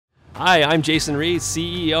Hi, I'm Jason Reed,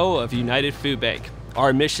 CEO of United Food Bank.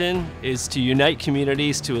 Our mission is to unite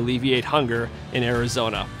communities to alleviate hunger in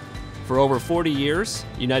Arizona. For over 40 years,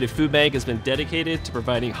 United Food Bank has been dedicated to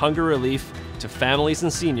providing hunger relief to families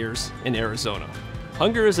and seniors in Arizona.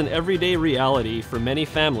 Hunger is an everyday reality for many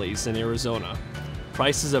families in Arizona.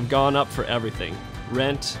 Prices have gone up for everything: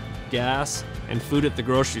 rent, gas, and food at the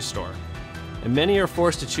grocery store. And many are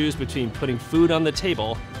forced to choose between putting food on the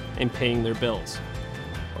table and paying their bills.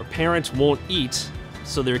 Or parents won't eat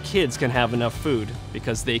so their kids can have enough food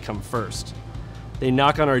because they come first. They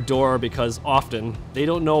knock on our door because often they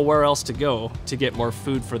don't know where else to go to get more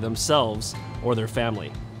food for themselves or their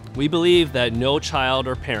family. We believe that no child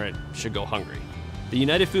or parent should go hungry. The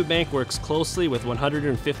United Food Bank works closely with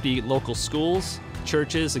 150 local schools,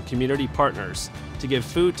 churches, and community partners to give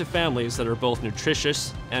food to families that are both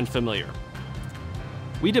nutritious and familiar.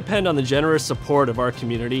 We depend on the generous support of our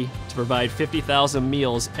community to provide 50,000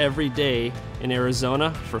 meals every day in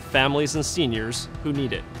Arizona for families and seniors who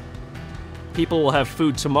need it. People will have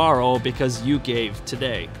food tomorrow because you gave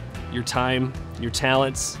today, your time, your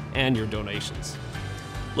talents, and your donations.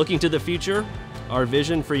 Looking to the future, our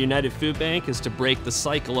vision for United Food Bank is to break the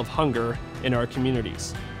cycle of hunger in our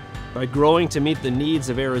communities. By growing to meet the needs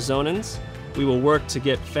of Arizonans, we will work to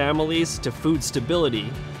get families to food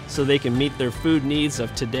stability so they can meet their food needs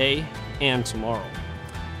of today and tomorrow.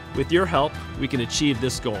 With your help, we can achieve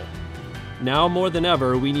this goal. Now more than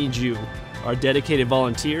ever, we need you, our dedicated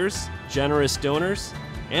volunteers, generous donors,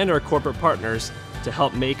 and our corporate partners to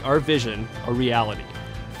help make our vision a reality.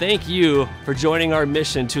 Thank you for joining our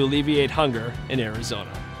mission to alleviate hunger in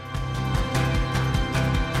Arizona.